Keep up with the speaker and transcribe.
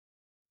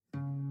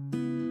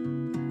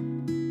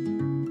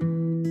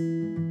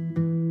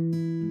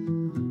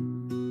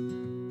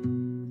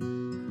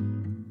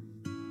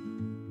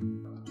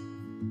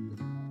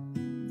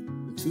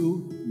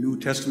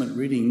Testament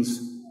readings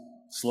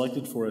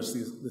selected for us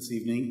this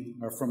evening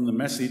are from the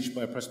Message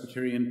by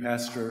Presbyterian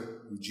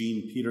pastor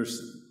Eugene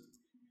Peterson.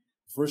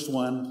 The first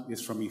one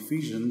is from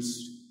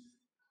Ephesians,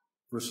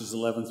 verses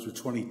 11 through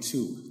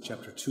 22,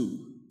 chapter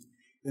 2.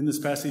 In this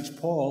passage,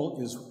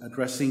 Paul is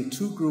addressing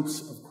two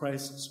groups of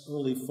Christ's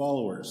early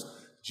followers,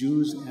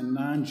 Jews and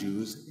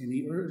non-Jews, and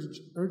he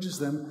urges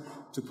them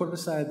to put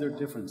aside their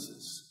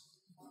differences.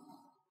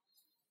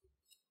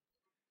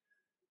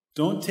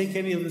 Don't take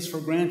any of this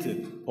for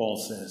granted, Paul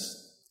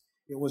says.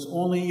 It was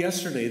only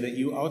yesterday that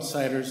you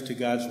outsiders to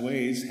God's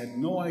ways had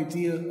no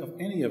idea of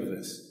any of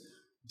this,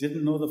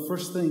 didn't know the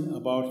first thing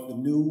about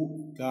about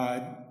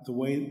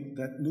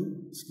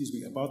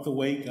the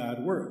way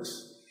God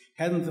works,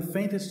 hadn't the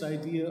faintest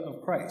idea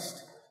of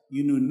Christ.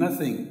 You knew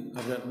nothing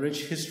of that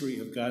rich history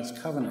of God's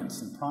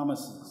covenants and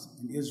promises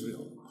in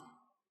Israel,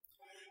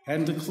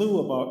 hadn't a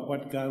clue about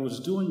what God was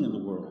doing in the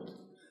world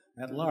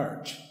at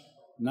large.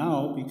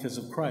 Now, because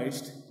of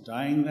Christ,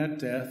 dying that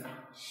death,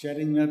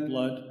 shedding that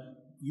blood,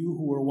 you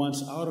who were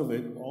once out of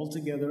it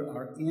altogether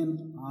are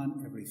in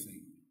on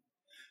everything.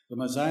 The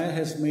Messiah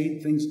has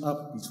made things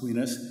up between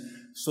us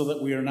so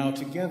that we are now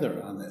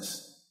together on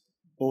this,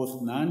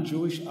 both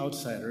non-Jewish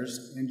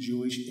outsiders and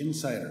Jewish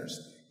insiders.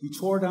 He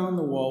tore down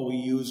the wall we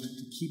used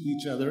to keep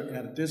each other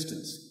at a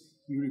distance.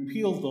 He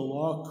repealed the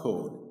law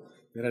code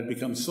that had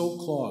become so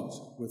clogged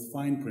with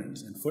fine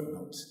print and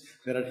footnotes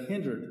that it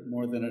hindered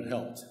more than it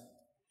helped.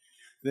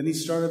 Then he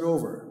started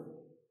over.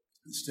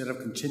 Instead of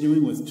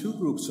continuing with two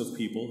groups of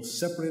people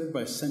separated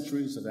by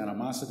centuries of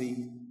animosity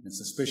and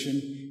suspicion,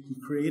 he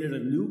created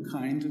a new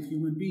kind of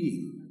human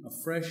being, a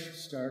fresh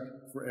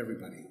start for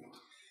everybody.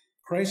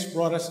 Christ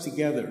brought us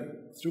together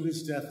through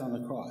his death on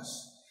the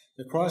cross.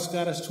 The cross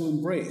got us to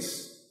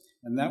embrace,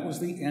 and that was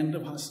the end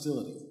of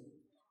hostility.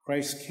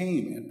 Christ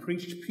came and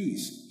preached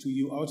peace to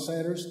you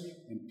outsiders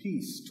and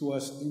peace to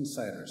us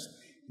insiders.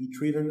 He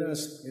treated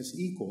us as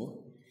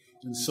equal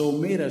and so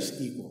made us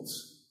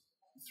equals.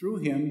 Through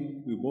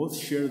him, we both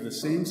share the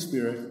same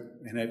Spirit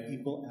and have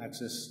equal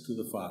access to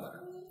the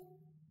Father.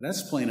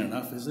 That's plain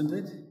enough, isn't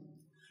it?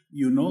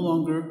 You are no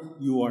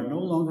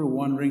longer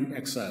wandering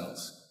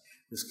exiles.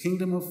 This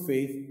kingdom of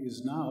faith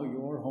is now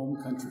your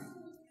home country.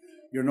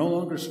 You're no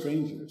longer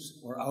strangers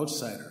or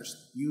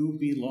outsiders. You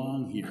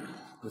belong here,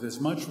 with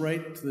as much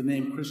right to the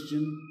name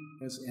Christian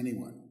as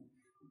anyone.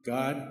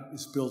 God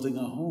is building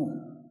a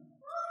home.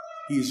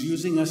 He is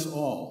using us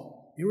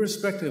all,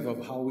 irrespective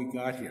of how we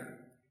got here.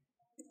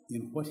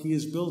 In what he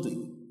is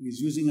building, he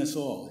is using us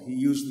all. He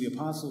used the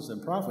apostles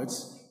and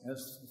prophets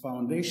as the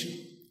foundation.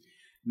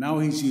 Now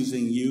he's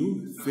using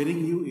you,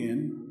 fitting you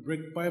in,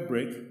 brick by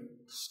brick,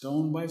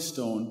 stone by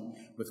stone,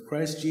 with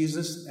Christ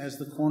Jesus as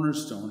the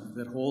cornerstone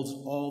that holds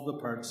all the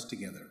parts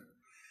together.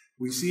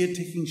 We see it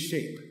taking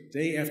shape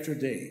day after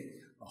day,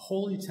 a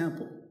holy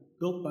temple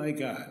built by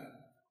God,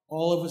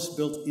 all of us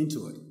built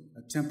into it,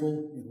 a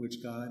temple in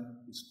which God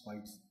is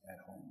quite at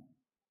home.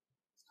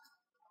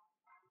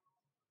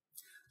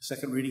 The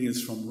second reading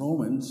is from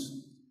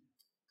Romans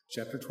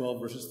chapter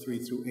 12, verses 3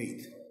 through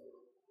 8.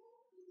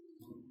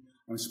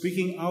 I'm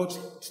speaking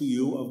to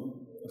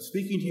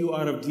you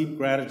out of deep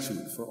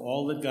gratitude for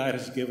all that God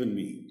has given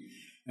me,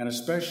 and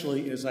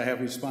especially as I have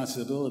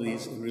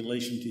responsibilities in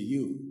relation to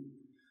you.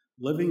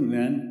 Living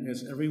then,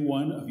 as every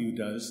one of you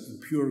does, in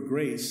pure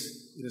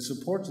grace, it is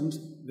important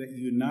that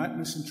you not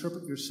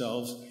misinterpret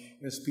yourselves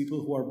as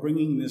people who are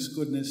bringing this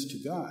goodness to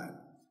God.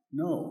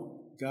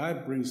 No,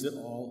 God brings it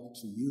all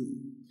to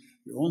you.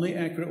 The only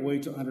accurate way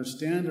to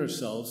understand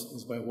ourselves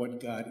is by what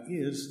God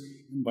is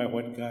and by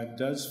what God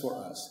does for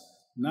us,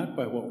 not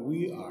by what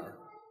we are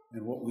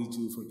and what we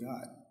do for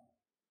God.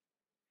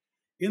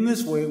 In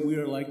this way, we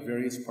are like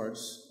various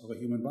parts of a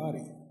human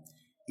body.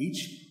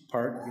 Each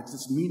part gets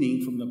its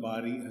meaning from the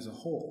body as a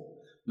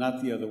whole,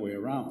 not the other way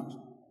around.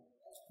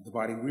 The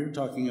body we're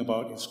talking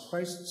about is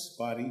Christ's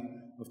body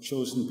of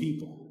chosen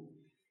people.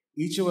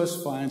 Each of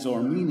us finds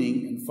our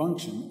meaning and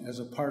function as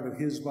a part of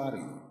his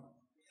body.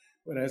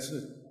 But as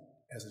a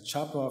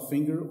chopped off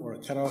finger or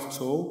a cut off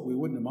toe, we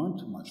wouldn't amount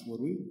to much, would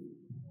we?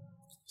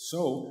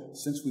 So,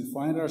 since we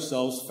find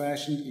ourselves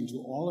fashioned into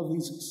all of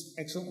these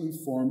excellently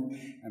formed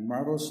and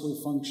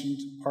marvelously functioned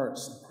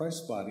parts of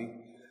Christ's body,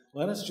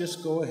 let us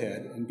just go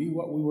ahead and be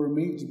what we were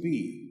made to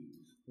be,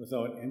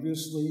 without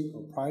enviously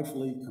or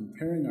pridefully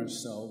comparing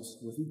ourselves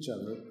with each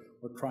other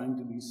or trying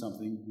to be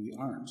something we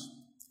aren't.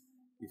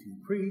 If you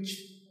preach,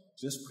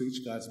 just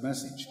preach God's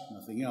message,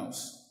 nothing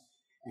else.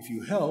 If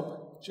you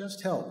help,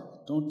 just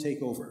help, don't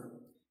take over.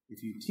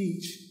 If you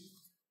teach,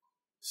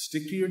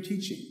 stick to your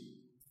teaching.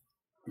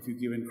 If you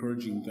give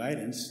encouraging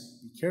guidance,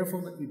 be careful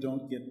that you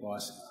don't get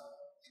bossy.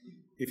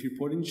 If you're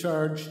put in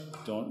charge,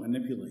 don't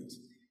manipulate.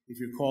 If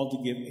you're called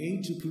to give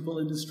aid to people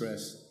in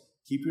distress,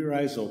 keep your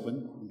eyes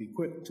open and be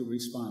quick to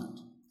respond.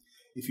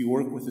 If you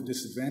work with the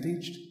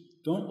disadvantaged,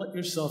 don't let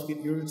yourself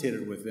get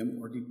irritated with them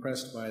or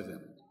depressed by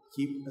them.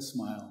 Keep a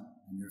smile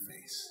on your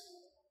face.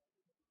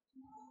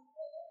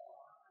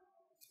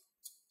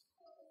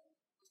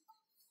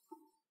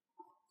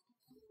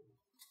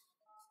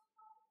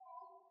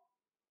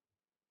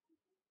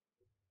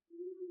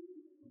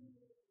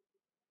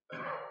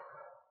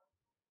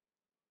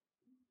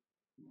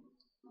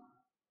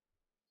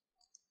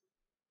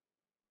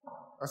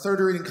 Our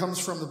third reading comes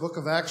from the book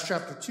of Acts,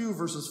 chapter 2,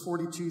 verses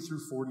 42 through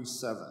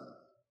 47.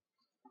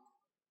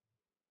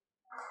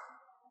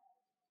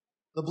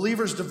 The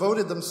believers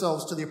devoted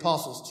themselves to the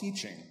apostles'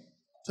 teaching,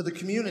 to the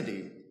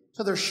community,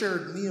 to their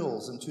shared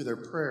meals, and to their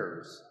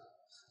prayers.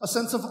 A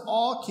sense of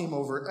awe came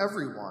over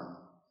everyone.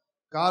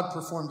 God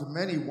performed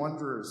many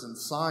wonders and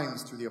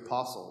signs through the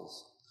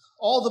apostles.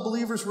 All the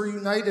believers were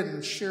united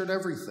and shared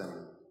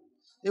everything.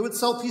 They would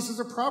sell pieces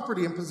of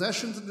property and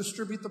possessions and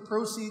distribute the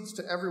proceeds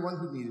to everyone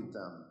who needed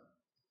them.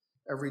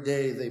 Every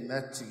day they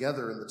met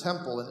together in the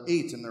temple and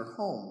ate in their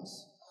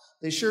homes.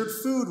 They shared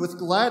food with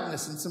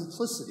gladness and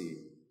simplicity.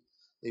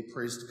 They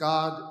praised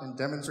God and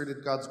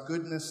demonstrated God's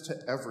goodness to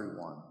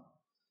everyone.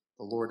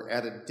 The Lord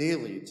added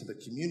daily to the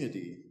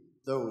community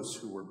those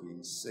who were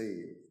being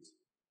saved.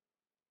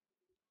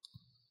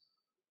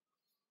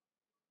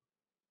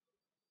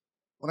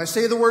 When I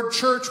say the word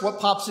church, what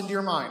pops into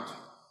your mind?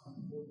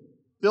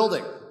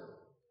 Building.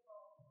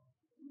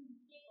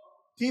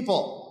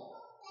 People.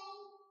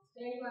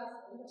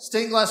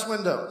 Stained glass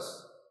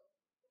windows.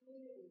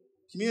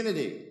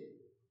 Community.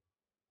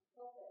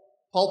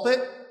 Pulpit.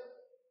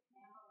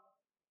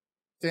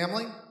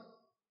 Family.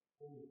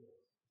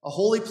 A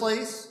holy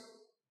place.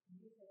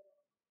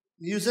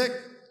 Music.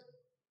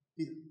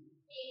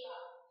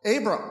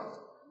 Abram.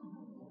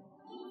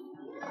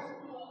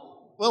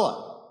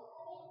 Willa.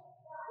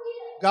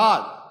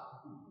 God.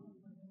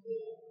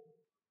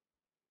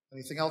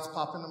 Anything else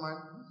pop into mind?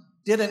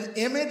 Did an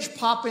image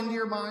pop into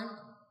your mind?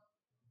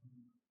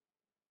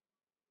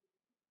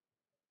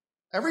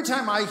 Every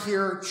time I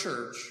hear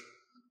church,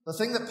 the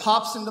thing that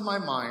pops into my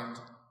mind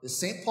is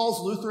St. Paul's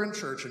Lutheran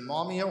Church in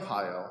Maumee,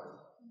 Ohio,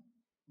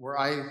 where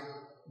I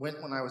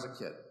went when I was a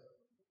kid.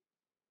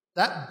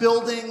 That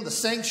building, the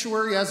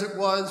sanctuary as it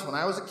was when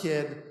I was a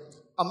kid,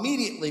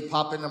 immediately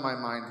pop into my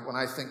mind when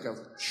I think of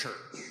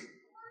church.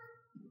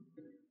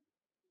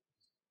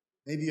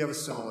 Maybe you have a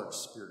similar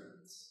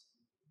experience.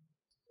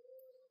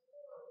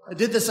 I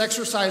did this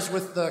exercise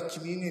with the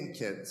communion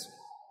kids.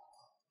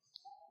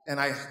 And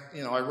I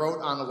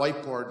wrote on the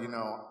whiteboard,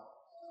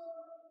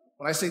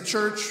 when I say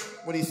church,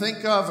 what do you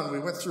think of? And we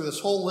went through this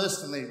whole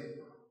list, and they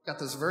got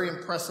this very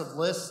impressive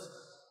list.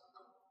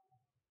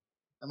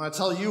 I'm going to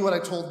tell you what I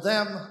told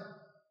them.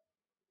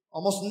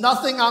 Almost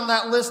nothing on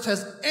that list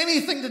has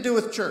anything to do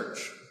with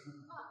church.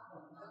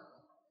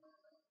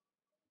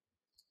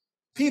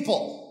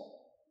 People.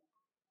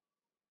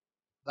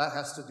 That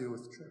has to do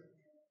with church.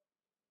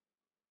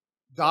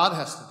 God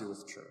has to do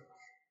with church.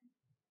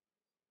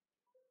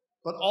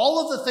 But all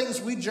of the things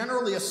we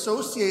generally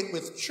associate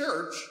with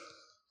church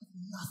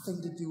have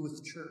nothing to do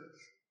with church.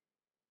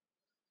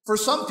 For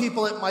some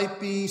people, it might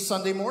be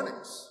Sunday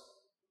mornings.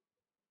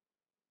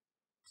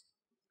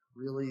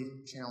 Really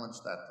challenge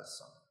that this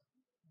Sunday.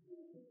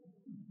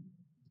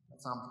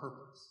 That's on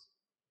purpose.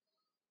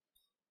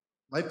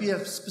 Might be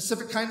a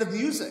specific kind of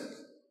music.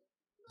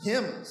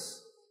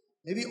 Hymns.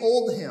 Maybe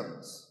old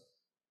hymns.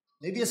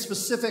 Maybe a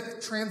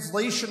specific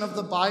translation of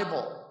the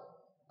Bible.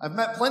 I've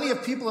met plenty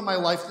of people in my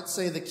life that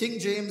say the King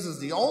James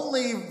is the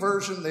only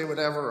version they would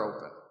ever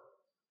open.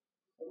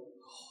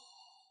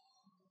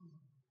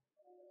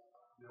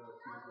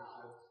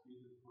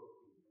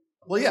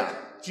 Well, yeah,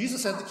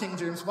 Jesus had the King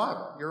James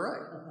Bible. You're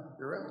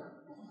right.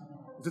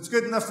 If it's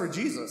good enough for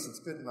Jesus, it's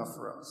good enough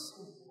for us.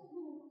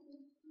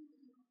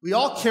 We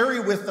all carry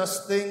with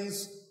us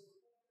things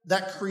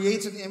that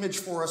create an image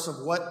for us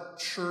of what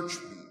church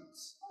means.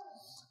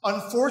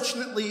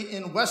 Unfortunately,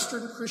 in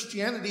Western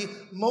Christianity,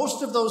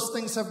 most of those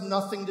things have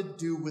nothing to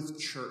do with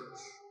church.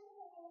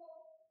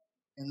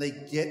 And they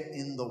get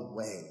in the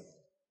way.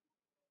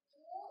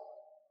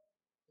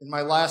 In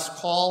my last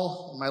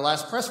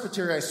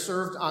presbytery, I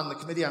served on the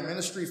Committee on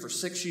Ministry for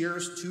 6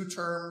 years, 2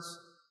 terms.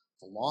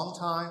 It's a long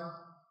time.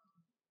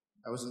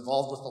 I was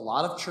involved with a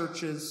lot of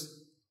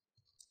churches.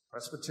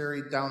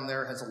 Presbytery down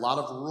there has a lot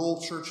of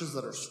rural churches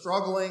that are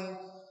struggling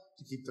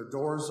to keep their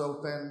doors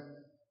open.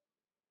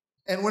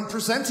 And when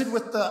presented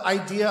with the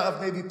idea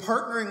of maybe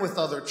partnering with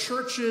other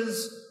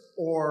churches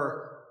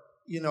or,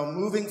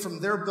 moving from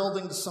their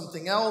building to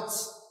something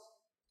else,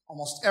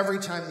 almost every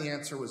time the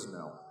answer was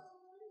no.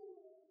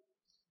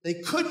 They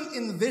couldn't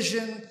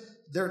envision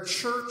their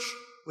church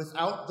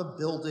without the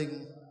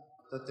building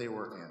that they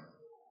were in.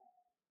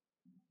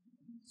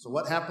 So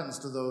what happens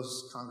to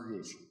those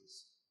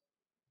congregations?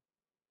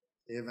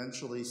 They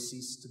eventually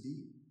cease to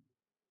be.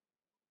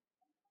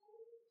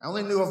 I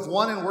only knew of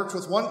one and worked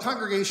with one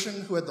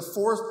congregation who had the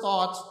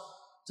forethought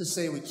to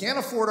say, we can't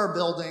afford our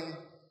building,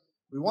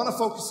 we want to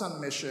focus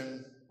on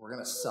mission, we're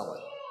going to sell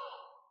it.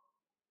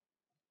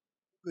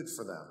 Good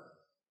for them.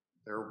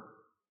 They're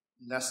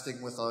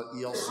nesting with an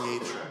ELCA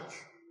church,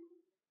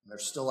 and they're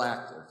still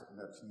active in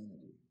their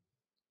community.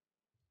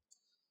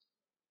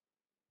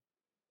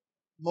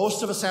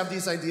 Most of us have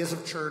these ideas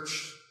of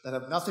church that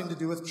have nothing to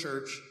do with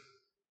church,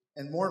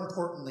 and more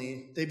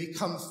importantly, they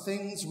become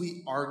things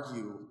we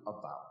argue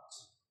about.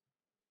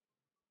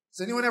 Has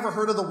anyone ever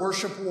heard of the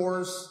worship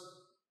wars?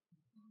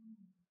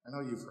 I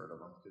know you've heard of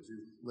them because you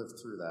lived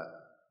through that.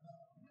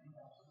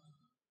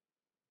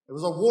 It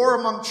was a war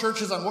among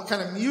churches on what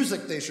kind of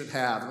music they should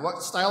have and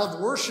what style of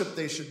worship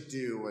they should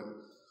do. And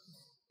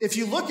if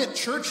you look at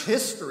church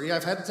history,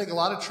 I've had to take a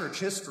lot of church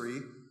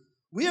history,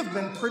 we have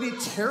been pretty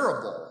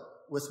terrible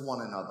with one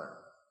another.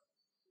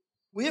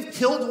 We have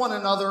killed one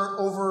another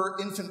over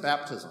infant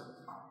baptism.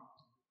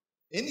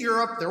 In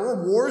Europe, there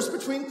were wars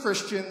between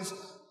Christians,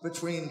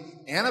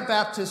 between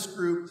Anabaptist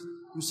groups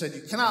who said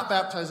you cannot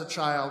baptize a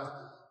child,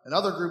 and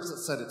other groups that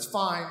said it's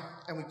fine,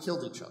 and we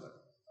killed each other.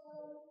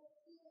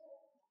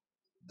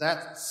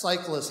 That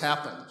cycle has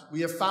happened.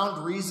 We have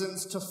found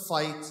reasons to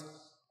fight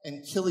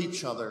and kill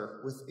each other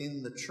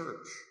within the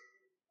church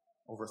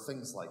over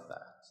things like that.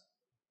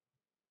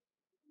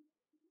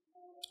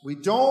 We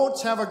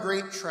don't have a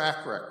great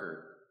track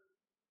record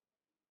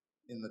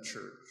in the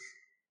church,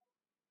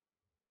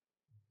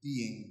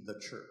 being the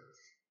church.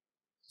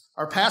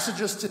 Our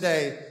passages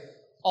today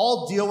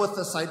all deal with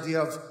this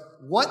idea of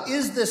what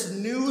is this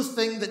new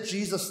thing that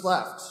Jesus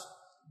left?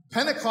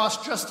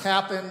 Pentecost just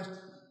happened.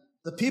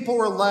 The people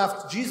were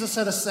left. Jesus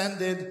had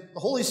ascended. The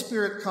Holy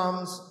Spirit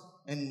comes.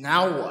 And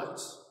now what?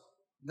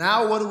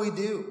 Now what do we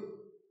do?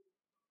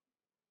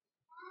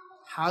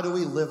 How do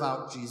we live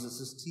out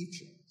Jesus'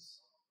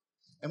 teachings?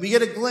 And we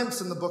get a glimpse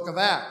in the book of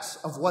Acts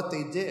of what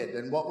they did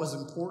and what was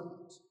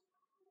important.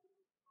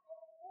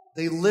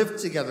 They lived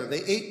together.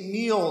 They ate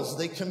meals.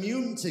 They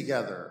communed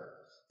together.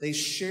 They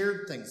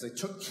shared things. They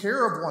took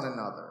care of one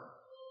another.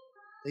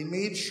 They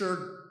made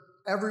sure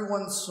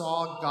everyone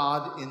saw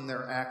God in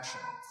their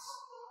actions.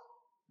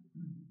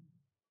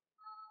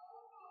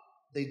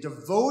 They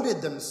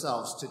devoted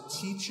themselves to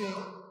teaching,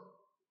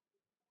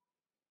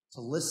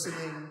 to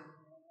listening,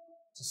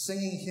 to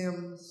singing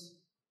hymns,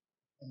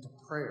 and to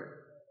prayer.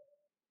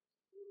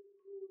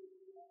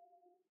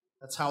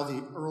 That's how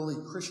the early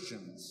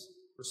Christians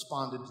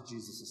responded to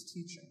Jesus'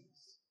 teachings.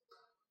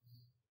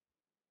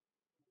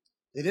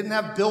 They didn't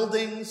have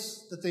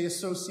buildings that they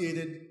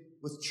associated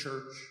with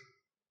church.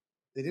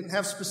 They didn't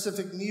have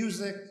specific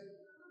music.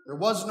 There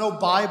was no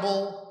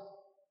Bible.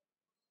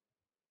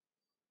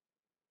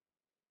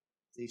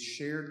 They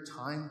shared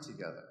time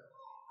together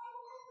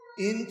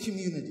in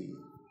community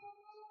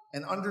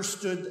and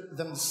understood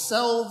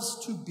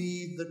themselves to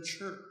be the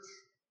church.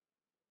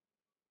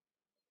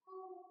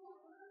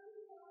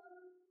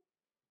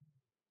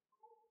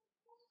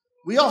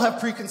 We all have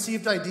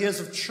preconceived ideas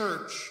of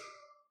church.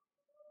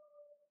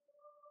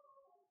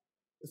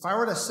 If I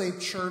were to say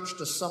church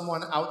to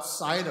someone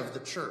outside of the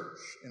church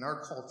in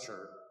our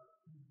culture,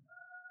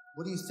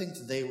 what do you think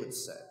they would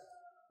say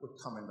would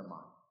come into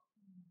mind?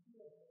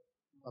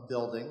 A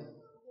building,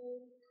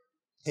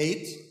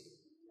 hate,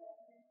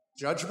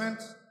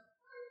 judgment,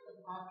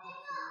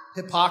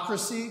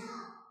 hypocrisy.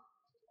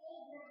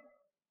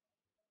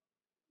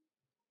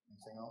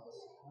 Anything else?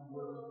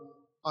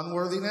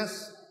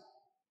 Unworthiness.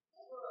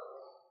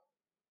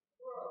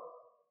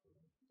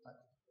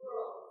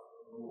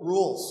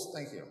 Rules.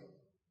 Thank you.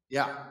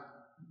 Yeah.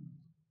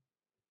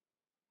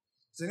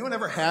 Has anyone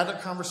ever had a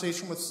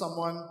conversation with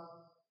someone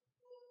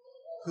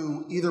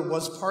who either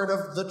was part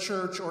of the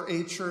church or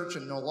a church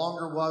and no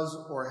longer was,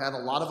 or had a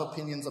lot of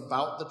opinions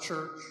about the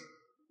church?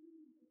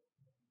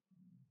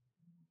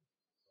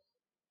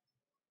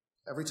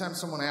 Every time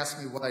someone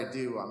asks me what I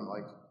do, I'm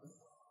like,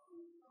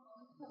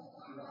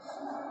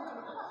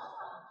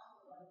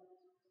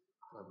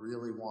 I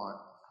really want,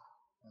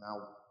 and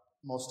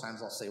most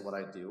times I'll say what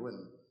I do,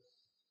 and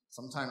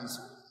sometimes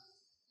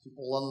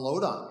people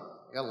unload on me.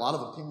 I got a lot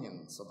of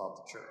opinions about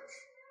the church,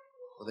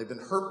 or they've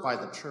been hurt by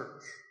the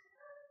church,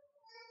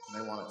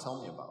 and they want to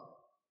tell me about it.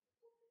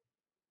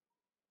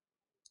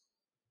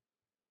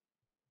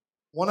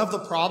 One of the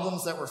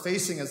problems that we're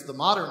facing as the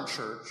modern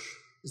church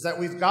is that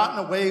we've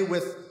gotten away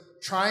with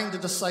trying to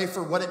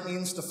decipher what it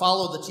means to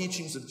follow the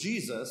teachings of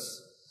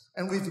Jesus,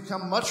 and we've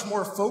become much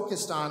more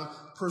focused on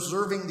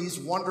preserving these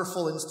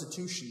wonderful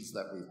institutions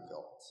that we've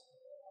built.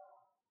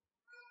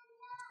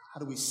 How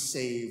do we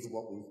save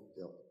what we've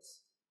built?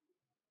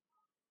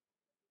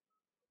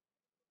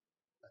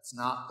 That's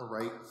not the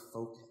right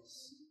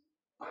focus.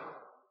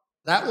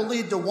 That will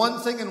lead to one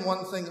thing and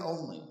one thing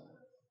only: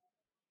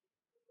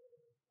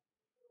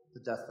 the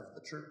death of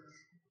the church.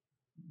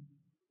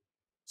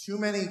 Too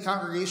many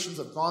congregations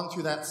have gone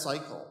through that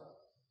cycle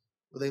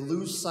where they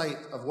lose sight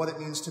of what it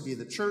means to be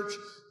the church.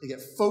 They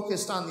get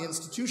focused on the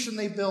institution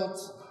they built,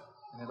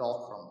 and it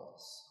all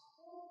crumbles.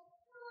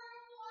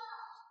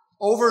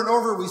 Over and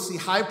over, we see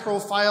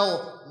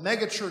high-profile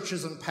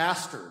megachurches and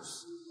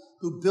pastors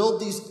who build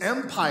these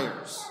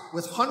empires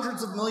with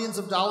hundreds of millions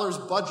of dollars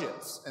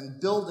budgets and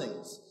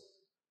buildings.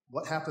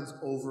 What happens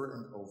over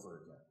and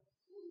over again?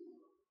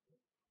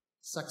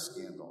 Sex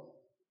scandal.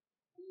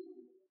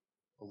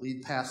 The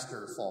lead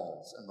pastor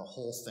falls, and the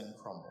whole thing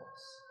crumbles.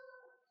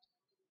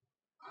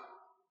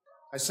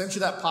 I sent you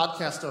that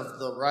podcast of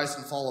the rise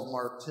and fall of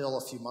Mark Till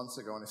a few months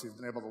ago, and if you've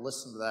been able to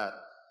listen to that,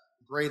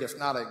 great. If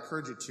not, I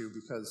encourage you to,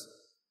 because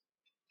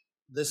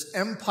this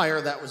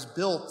empire that was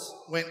built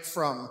went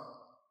from,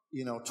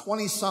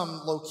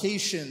 20-some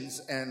locations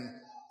and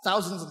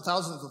thousands and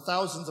thousands and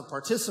thousands of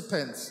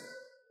participants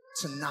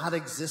to not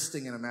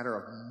existing in a matter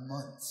of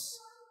months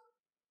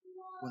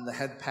when the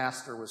head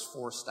pastor was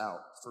forced out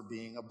for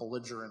being a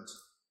belligerent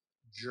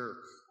jerk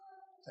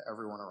to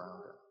everyone around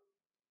him.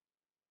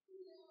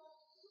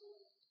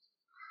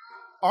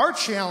 Our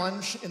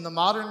challenge in the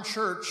modern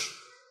church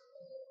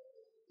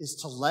is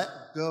to let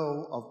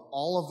go of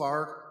all of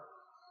our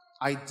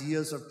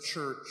ideas of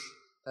church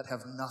that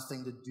have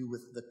nothing to do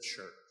with the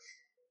church.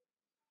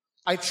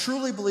 I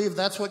truly believe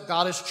that's what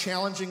God is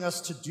challenging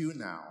us to do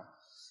now.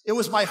 It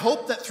was my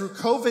hope that through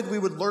COVID we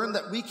would learn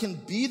that we can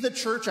be the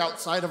church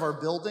outside of our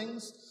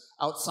buildings,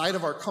 outside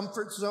of our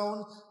comfort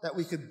zone, that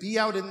we could be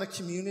out in the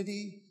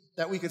community,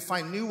 that we could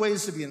find new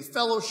ways to be in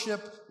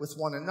fellowship with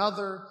one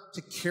another,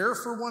 to care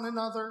for one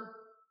another,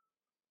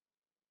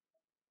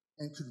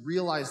 and could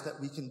realize that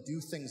we can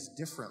do things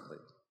differently.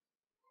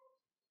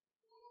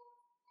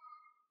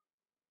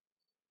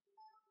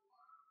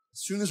 As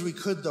soon as we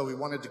could, though, we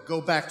wanted to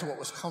go back to what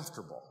was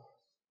comfortable.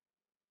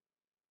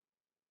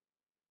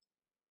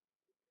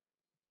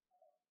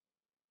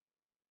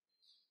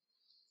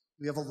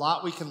 We have a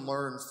lot we can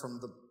learn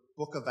from the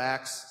book of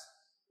Acts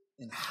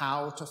in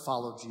how to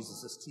follow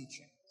Jesus'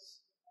 teachings.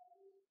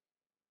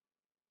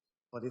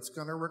 But it's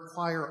going to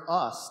require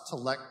us to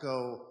let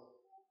go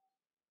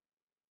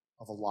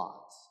of a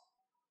lot.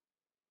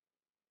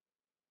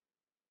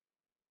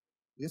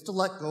 We have to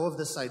let go of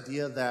this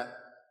idea that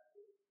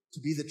to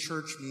be the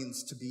church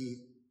means to be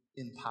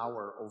in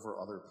power over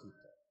other people.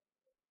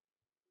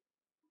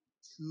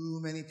 Too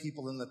many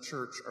people in the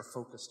church are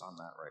focused on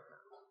that right now.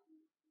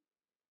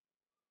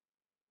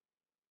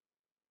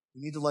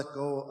 We need to let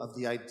go of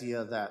the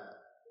idea that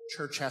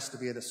church has to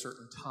be at a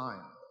certain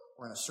time,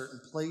 or in a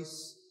certain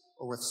place,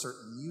 or with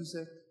certain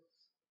music,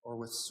 or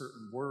with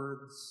certain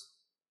words,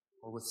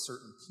 or with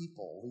certain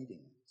people leading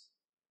it.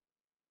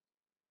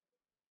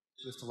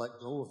 We have to let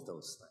go of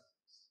those things.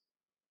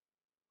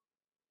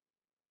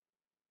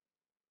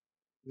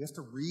 We have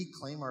to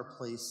reclaim our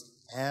place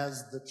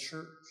as the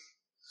church,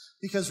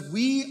 because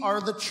we are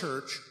the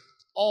church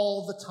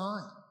all the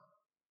time.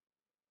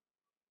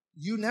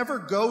 You never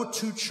go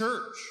to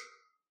church.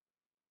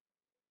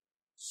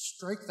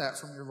 Strike that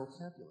from your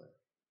vocabulary.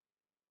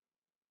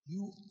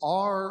 You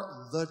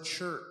are the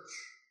church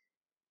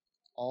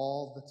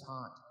all the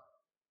time.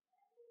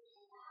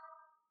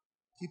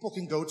 People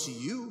can go to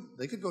you.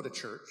 They could go to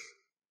church.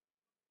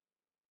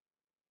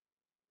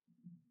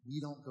 We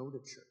don't go to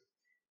church.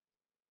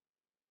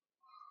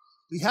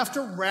 We have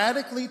to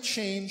radically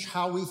change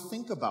how we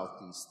think about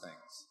these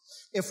things.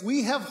 If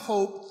we have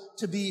hope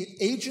to be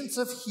agents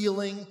of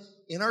healing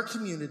in our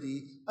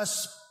community,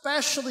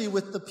 especially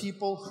with the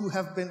people who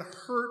have been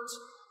hurt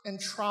and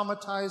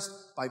traumatized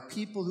by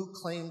people who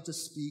claim to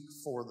speak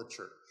for the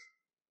church.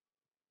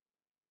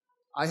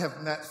 I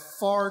have met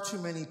far too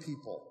many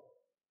people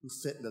who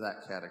fit into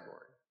that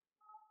category,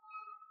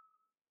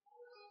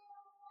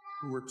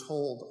 who were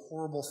told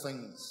horrible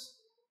things,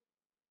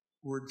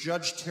 who were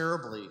judged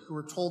terribly, who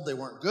were told they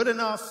weren't good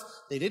enough,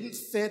 they didn't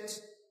fit,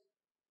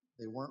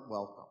 they weren't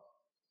welcome.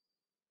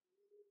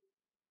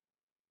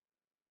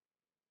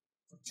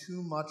 For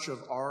too much of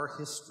our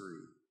history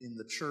in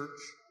the church,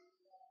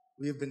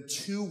 we have been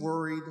too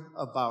worried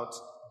about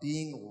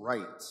being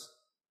right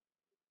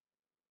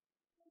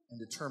and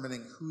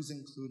determining who's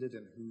included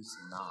and who's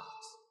not.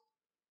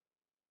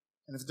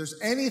 And if there's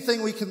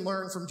anything we can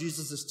learn from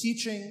Jesus'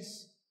 teachings,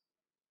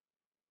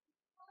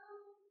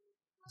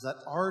 is that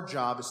our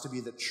job is to be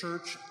the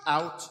church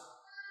out,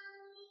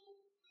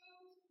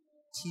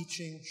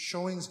 teaching,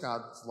 showing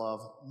God's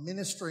love,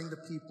 ministering to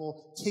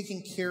people,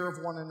 taking care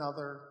of one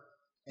another,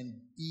 and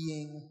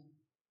being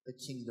the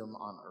kingdom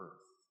on earth.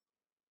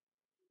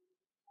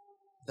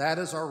 That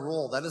is our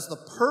role. That is the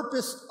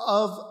purpose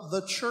of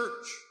the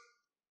church.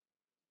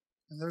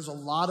 And there's a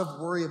lot of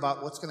worry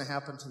about what's going to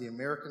happen to the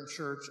American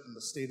church and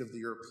the state of the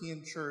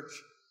European church.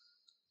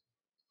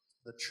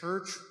 The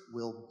church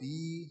will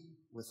be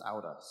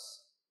without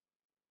us.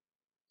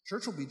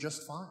 Church will be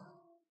just fine.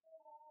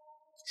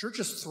 The church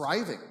is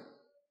thriving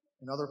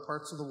in other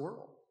parts of the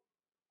world.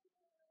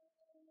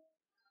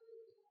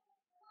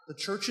 The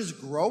church is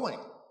growing,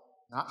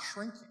 not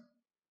shrinking.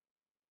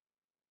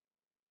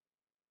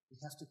 We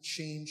have to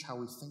change how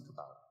we think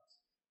about it.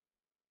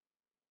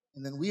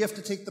 And then we have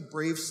to take the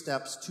brave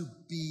steps to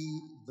be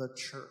the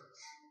church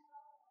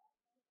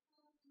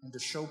and to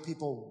show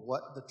people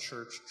what the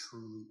church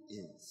truly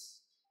is.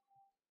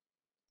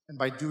 And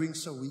by doing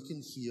so, we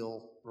can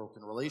heal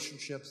broken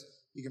relationships,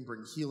 we can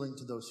bring healing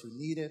to those who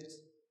need it,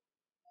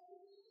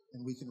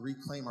 and we can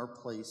reclaim our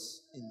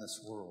place in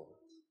this world.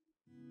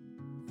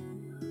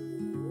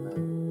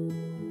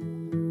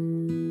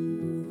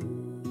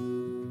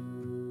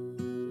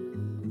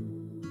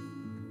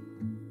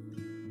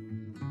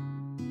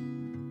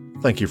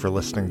 Thank you for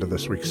listening to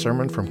this week's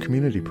sermon from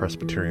Community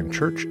Presbyterian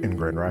Church in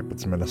Grand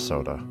Rapids,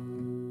 Minnesota.